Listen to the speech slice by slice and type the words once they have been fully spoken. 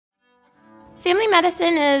Family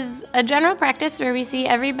medicine is a general practice where we see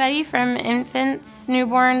everybody from infants,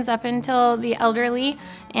 newborns, up until the elderly,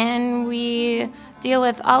 and we deal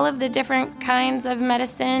with all of the different kinds of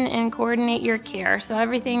medicine and coordinate your care. So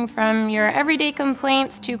everything from your everyday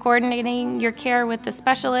complaints to coordinating your care with the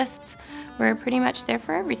specialists, we're pretty much there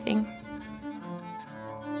for everything.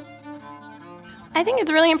 I think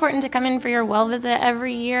it's really important to come in for your well visit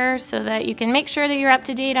every year so that you can make sure that you're up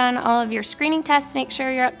to date on all of your screening tests, make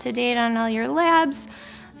sure you're up to date on all your labs,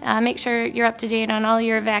 make sure you're up to date on all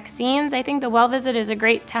your vaccines. I think the well visit is a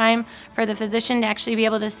great time for the physician to actually be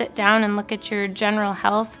able to sit down and look at your general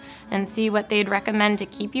health and see what they'd recommend to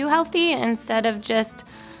keep you healthy, instead of just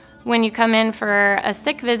when you come in for a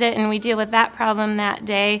sick visit and we deal with that problem that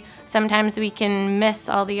day. Sometimes we can miss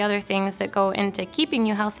all the other things that go into keeping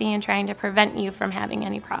you healthy and trying to prevent you from having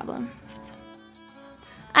any problems.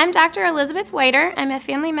 I'm Dr. Elizabeth Witer. I'm a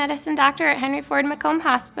family medicine doctor at Henry Ford Macomb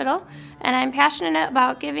Hospital, and I'm passionate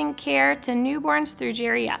about giving care to newborns through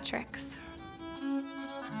geriatrics.